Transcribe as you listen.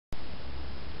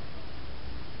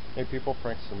Hey people,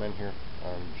 Frank Cement here.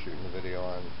 I'm shooting a video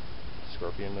on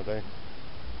Scorpion today.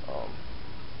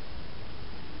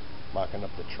 Mocking up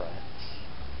the tracks,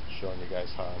 showing you guys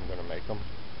how I'm going to make them.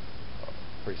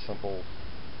 Pretty simple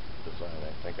design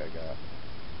I think I got.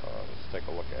 Let's take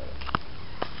a look at it.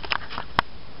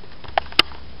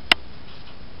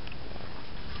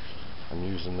 I'm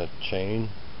using the chain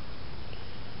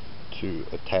to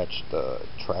attach the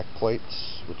track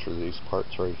plates, which are these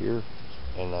parts right here,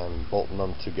 and I'm bolting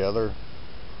them together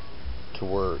to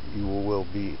where you will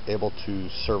be able to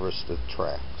service the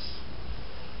tracks.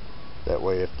 That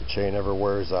way if the chain ever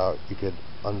wears out, you could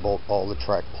unbolt all the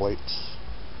track plates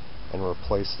and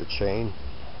replace the chain,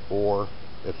 or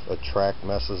if a track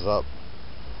messes up,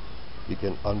 you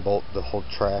can unbolt the whole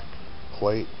track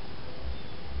plate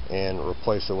and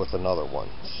replace it with another one.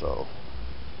 So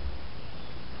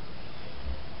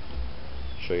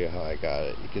show you how I got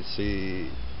it. You can see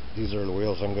these are the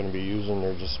wheels I'm going to be using.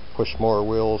 They're just Pushmore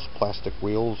wheels, plastic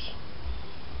wheels.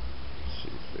 Let's see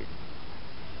if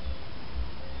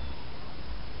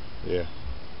we... Yeah,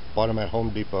 bought them at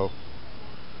Home Depot.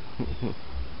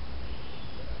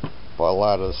 Bought a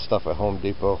lot of stuff at Home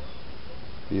Depot.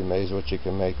 Be amazed what you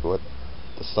can make with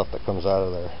the stuff that comes out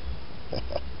of there.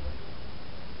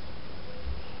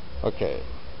 Okay,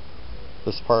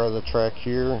 this part of the track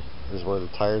here is where the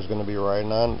tire is going to be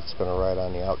riding on. It's going to ride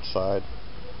on the outside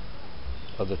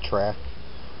of the track.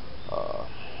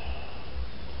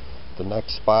 The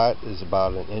next spot is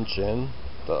about an inch in.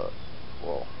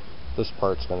 This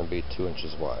part's going to be 2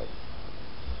 inches wide,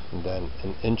 and then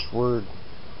an inch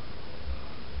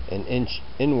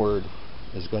inward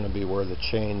is going to be where the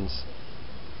chain's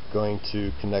going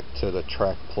to connect to the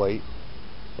track plate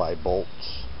by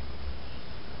bolts.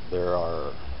 There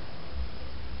are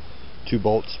 2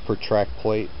 bolts per track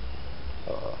plate,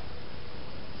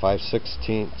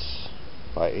 5/16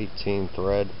 by 18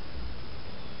 thread,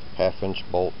 1/2 inch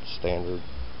bolt standard,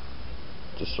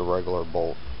 just a regular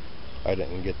bolt. I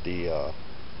didn't get the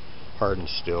hardened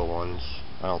steel ones.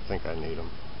 I don't think I need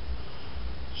them.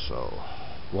 So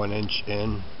 1 inch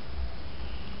in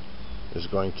is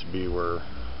going to be where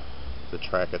the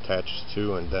track attaches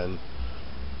to, and then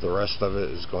the rest of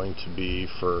it is going to be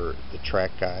for the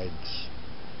track guides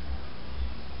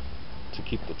to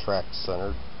keep the track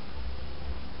centered.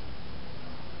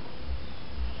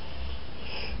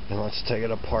 And let's take it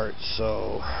apart.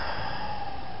 So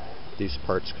these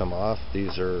parts come off.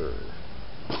 These are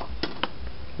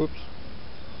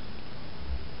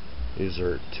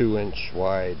 2 inch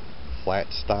wide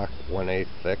flat stock, 1/8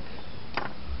 thick.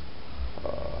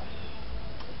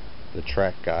 The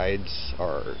track guides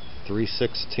are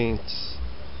 3/16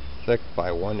 thick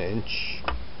by 1 inch.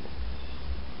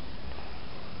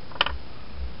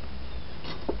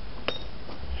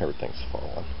 Everything's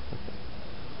falling.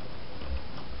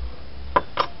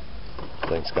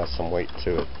 Thing's got some weight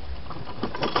to it.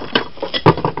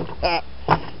 Ah!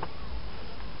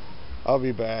 I'll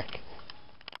be back.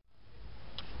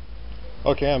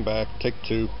 Okay, I'm back. Take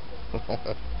 2.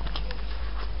 I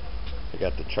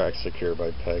got the track secured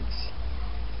by pegs.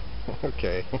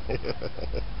 Okay.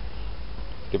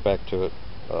 Get back to it.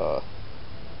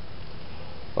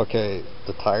 Okay,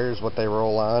 the tires, what they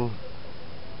roll on,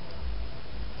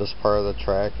 this part of the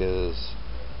track is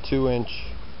 2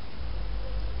 inch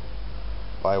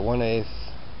by 1/8,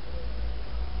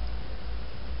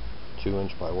 2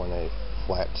 inch by 1/8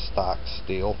 flat stock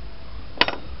steel.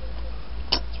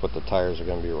 That's what the tires are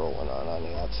going to be rolling on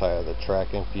the outside of the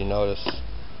track. And if you notice,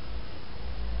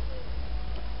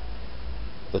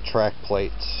 the track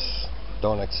plates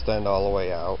don't extend all the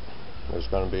way out. There's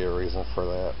going to be a reason for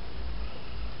that.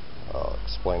 I'll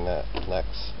explain that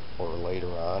next or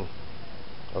later on.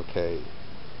 Okay,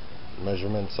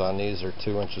 measurements on these are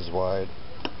 2 inches wide.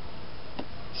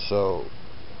 So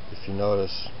if you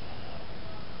notice,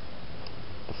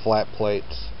 the flat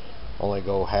plates only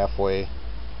go halfway,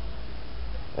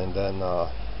 and then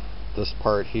this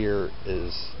part here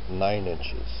is 9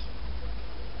 inches.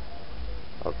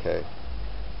 Okay,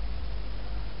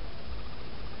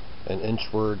 an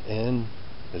inchward in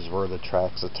is where the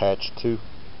track's attached to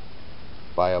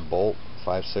by a bolt,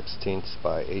 5/16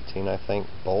 by 18 I think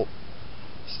bolt,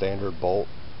 standard bolt,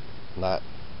 not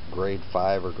grade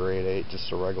 5 or grade 8,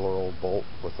 just a regular old bolt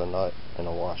with a nut and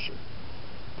a washer.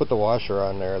 Put the washer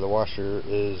on there. The washer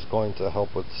is going to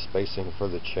help with spacing for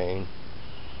the chain,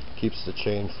 keeps the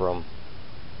chain from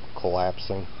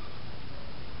collapsing.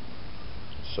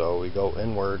 So we go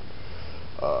inward,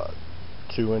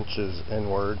 2 inches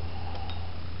inward,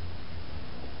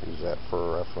 use that for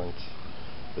a reference,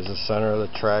 is the center of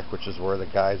the track, which is where the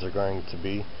guides are going to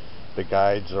be. The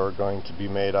guides are going to be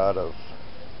made out of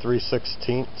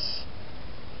 3/16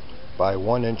 by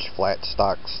 1 inch flat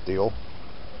stock steel.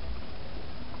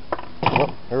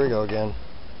 Oh, here we go again.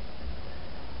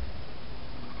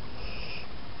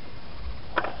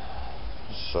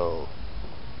 So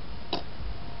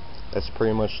that's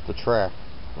pretty much the track.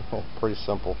 Pretty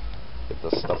simple. Get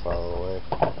this stuff out of the way.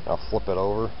 I'll flip it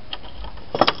over,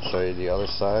 show you the other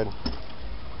side.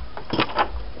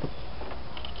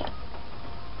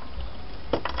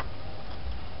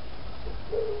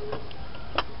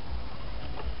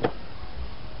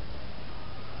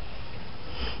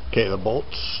 Okay, the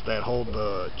bolts that hold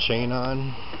the chain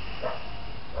on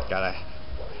got a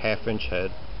 1/2 inch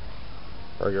head,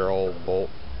 regular old bolt.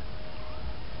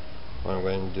 What I'm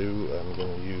going to do, I'm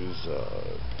going to use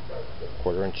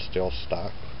 1/4 inch steel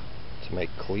stock to make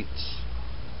cleats.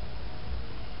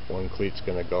 One cleat's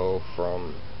going to go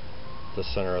from the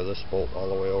center of this bolt all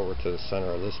the way over to the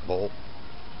center of this bolt.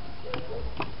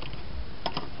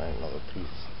 Find another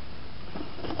piece.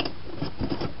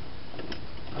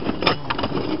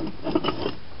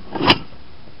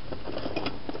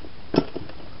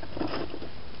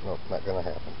 Nope, not going to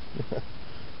happen.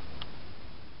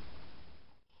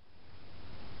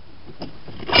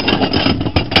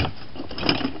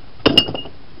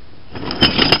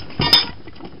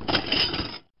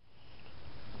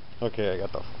 Okay, I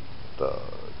got the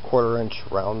 1/4 inch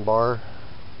round bar.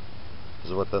 This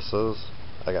is what this is.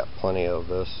 I got plenty of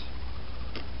this.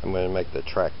 I'm going to make the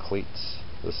track cleats.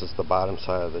 This is the bottom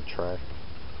side of the track.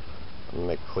 I'm going to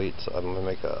make cleats. I'm going to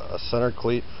make a center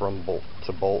cleat from bolt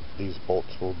to bolt. These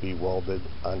bolts will be welded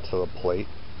onto the plate.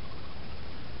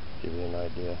 Give you an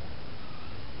idea.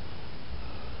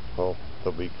 Well,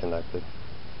 they'll be connected.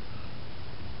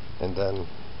 And then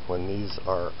when these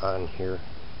are on here,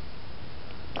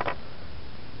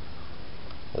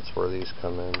 that's where these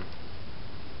come in.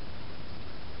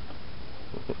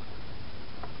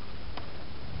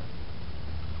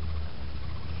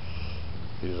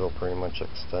 These will pretty much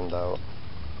extend out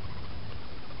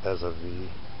as a V.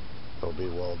 They'll be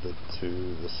welded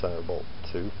to the center bolt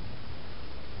too,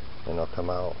 and they'll come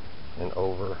out and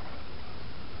over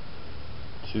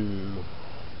to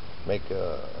make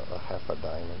a 1/2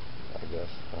 diamond, I guess.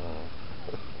 I don't know.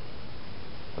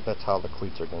 But that's how the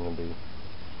cleats are going to be.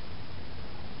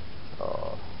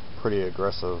 Pretty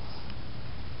aggressive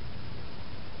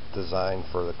design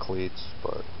for the cleats,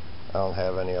 but I don't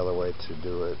have any other way to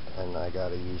do it, and I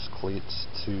gotta use cleats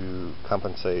to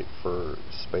compensate for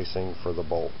spacing for the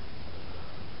bolt.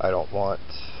 I don't want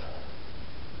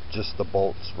just the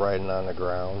bolts riding on the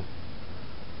ground.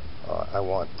 I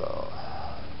want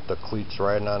the cleats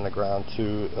riding on the ground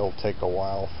too. It'll take a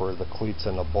while for the cleats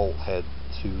and the bolt head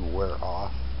to wear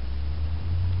off,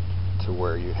 to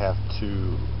where you have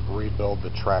to rebuild the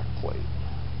track plate.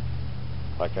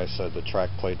 Like I said, the track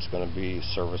plate's going to be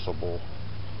serviceable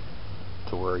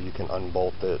to where you can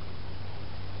unbolt it,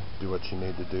 do what you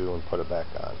need to do, and put it back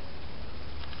on.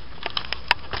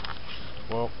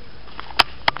 Well,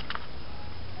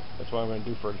 that's what I'm going to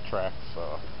do for the track.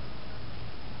 So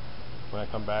when I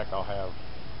come back, I'll have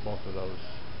both of those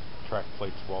track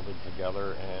plates welded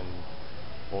together and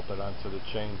bolted onto the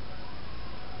chain,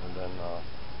 and then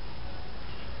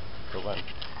go in.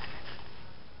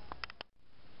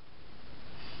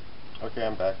 Okay,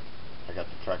 I'm back. I got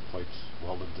the track plates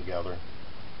welded together.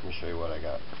 Let me show you what I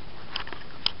got.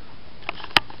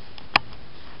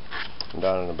 I'm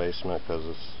down in the basement because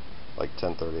it's like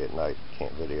 10:30 at night.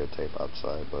 Can't videotape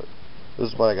outside, but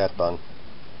this is what I got done.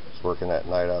 It's working at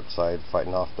night outside,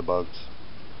 fighting off the bugs.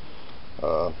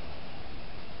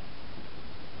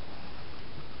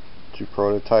 Two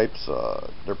prototypes.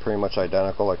 They're pretty much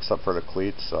identical except for the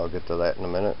cleats. So I'll get to that in a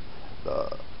minute.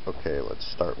 Okay, let's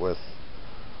start with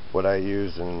what I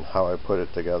use and how I put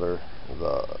it together.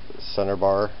 The center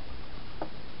bar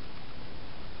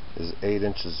is 8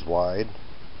 inches wide.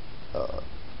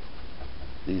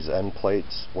 These end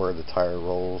plates where the tire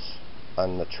rolls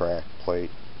on the track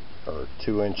plate are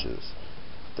 2 inches.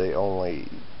 They only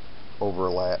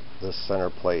overlap this center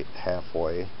plate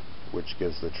halfway, which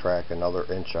gives the track another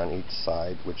inch on each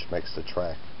side, which makes the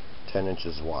track 10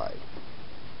 inches wide.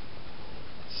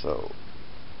 So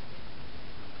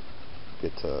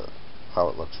get to how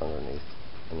it looks underneath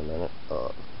in a minute.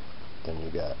 Then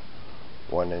you got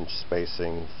 1 inch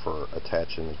spacing for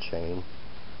attaching the chain,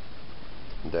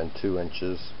 and then 2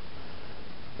 inches,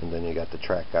 and then you got the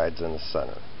track guides in the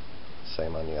center,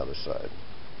 same on the other side.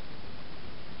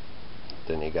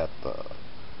 Then you got the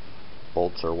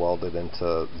bolts are welded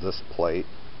into this plate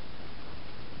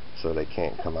so they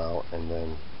can't come out, and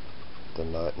then the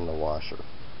nut and the washer.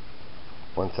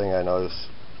 One thing I noticed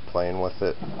playing with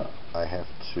it, I have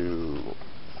to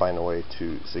find a way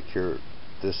to secure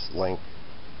this link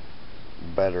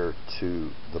better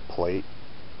to the plate.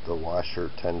 The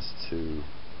washer tends to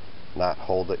not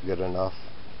hold it good enough.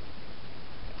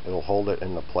 It'll hold it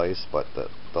into place, but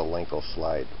the link will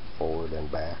slide forward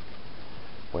and back.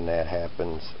 When that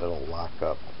happens, it'll lock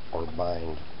up or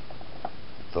bind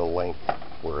the link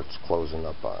where it's closing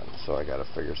up on. So I got to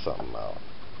figure something out.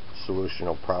 Solution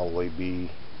will probably be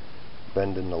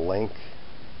bending the link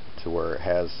to where it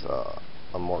has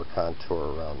a more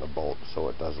contour around the bolt so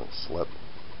it doesn't slip,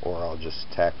 or I'll just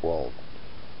tack weld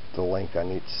the link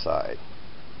on each side.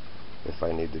 If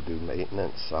I need to do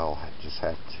maintenance, I'll just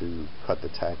have to cut the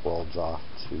tack welds off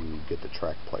to get the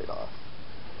track plate off,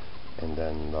 and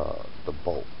then the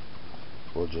bolt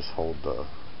will just hold the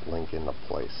link into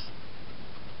place.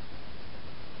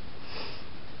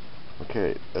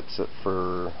 Okay, that's it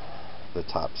for the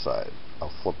top side.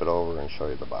 I'll flip it over and show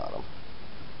you the bottom.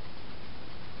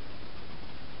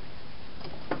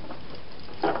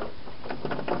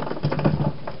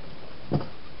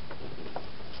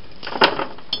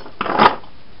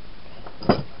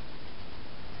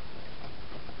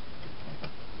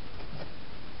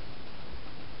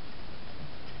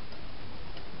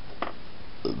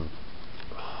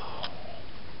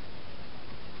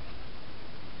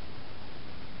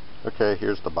 Okay,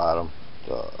 here's the bottom.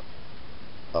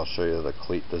 I'll show you the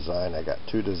cleat design. I got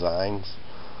two designs.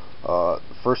 The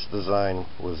first design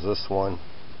was this one.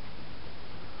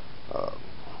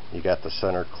 You got the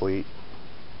center cleat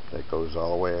that goes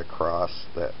all the way across,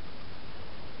 that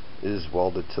is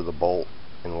welded to the bolt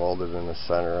and welded in the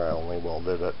center. I only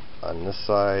welded it on this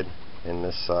side and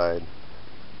this side.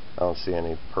 I don't see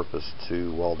any purpose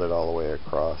to weld it all the way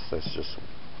across. That's just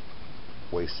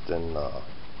wasting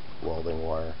welding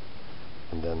wire.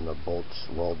 And then the bolts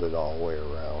welded all the way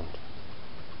around.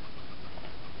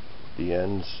 The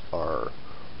ends are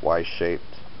Y-shaped.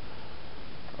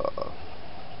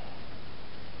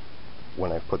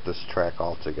 When I put this track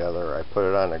all together, I put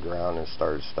it on the ground and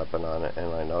started stepping on it,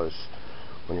 and I noticed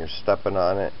when you're stepping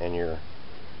on it and you're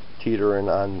teetering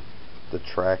on the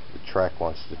track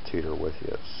wants to teeter with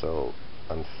you. So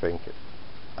I'm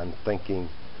thinking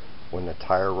when the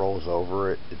tire rolls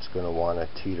over it, it's going to want to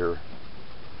teeter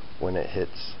when it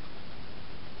hits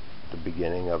the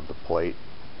beginning of the plate.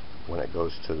 When it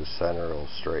goes to the center, it'll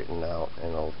straighten out,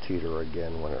 and it'll teeter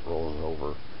again when it rolls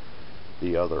over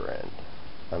the other end.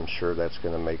 I'm sure that's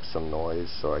going to make some noise,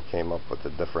 so I came up with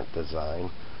a different design,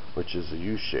 which is a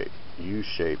U-shape.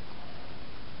 U-shape,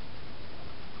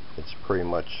 it's pretty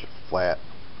much flat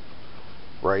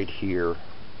right here,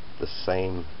 the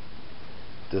same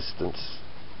distance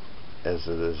as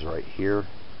it is right here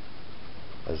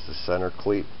as the center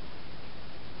cleat.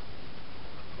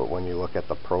 But when you look at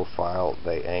the profile,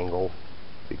 they angle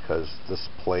because this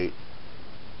plate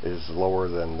is lower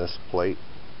than this plate.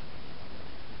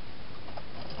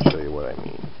 I'll show you what I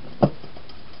mean.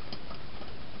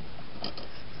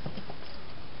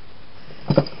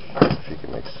 If you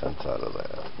can make sense out of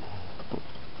that.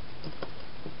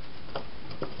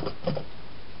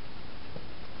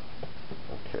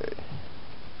 Okay.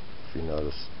 If you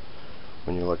notice,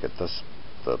 when you look at this,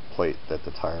 the plate that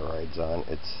the tire rides on,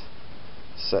 it's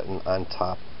setting on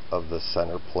top of the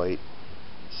center plate,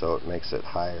 so it makes it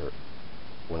higher.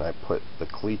 When I put the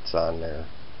cleats on there,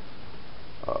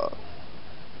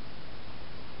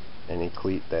 any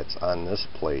cleat that's on this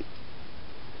plate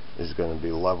is going to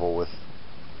be level with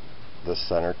the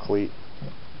center cleat,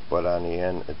 but on the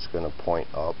end it's going to point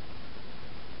up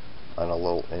on a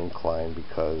little incline,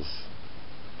 because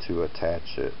to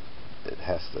attach it, it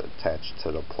has to attach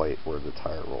to the plate where the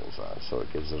tire rolls on, so it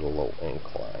gives it a little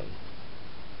incline.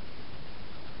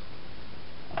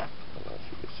 I don't know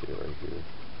if you can see it right here.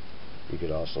 You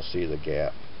can also see the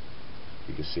gap.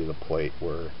 You can see the plate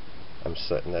where I'm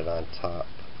setting it on top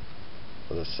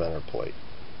of the center plate,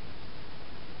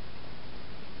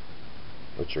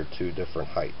 which are two different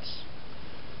heights.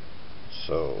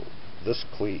 So this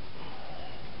cleat,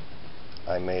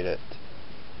 I made it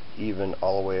even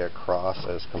all the way across,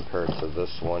 as compared to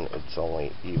this one, it's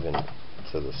only even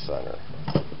to the center,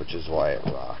 which is why it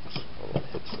rocks when it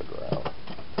hits the ground.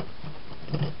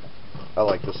 I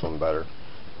like this one better.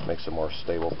 It makes a more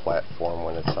stable platform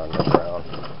when it's on the ground.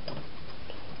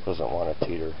 Doesn't want to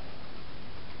teeter.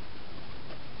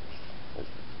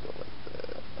 Go like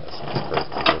that, as compared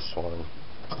to this one.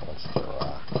 It wants to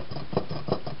rock.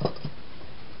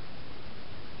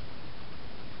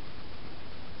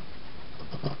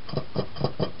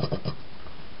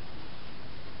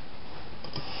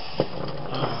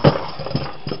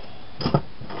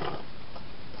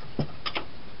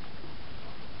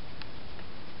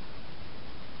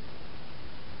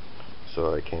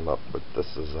 So I came came up with this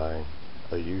design,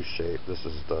 a U shape. This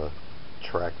is the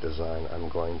track design I'm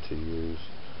going to use.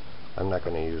 I'm not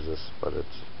going to use this, but it's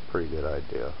a pretty good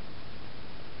idea.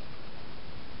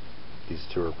 These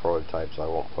two are prototypes. I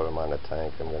won't put them on a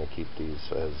tank. I'm going to keep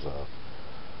these as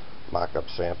mock-up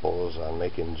samples on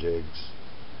making jigs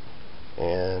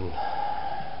and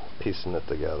piecing it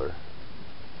together.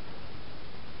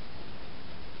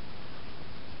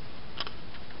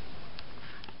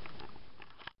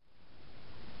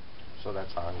 So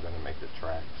that's how I'm going to make the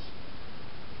tracks.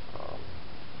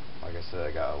 Like I said,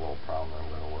 I got a little problem I'm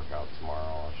going to work out tomorrow.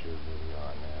 I'll shoot a video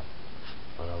on that.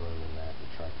 But other than that, the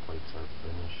track plates are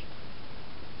finished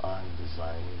on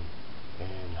designing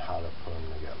and how to put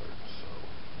them together. So,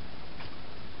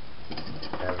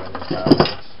 have any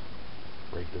comments?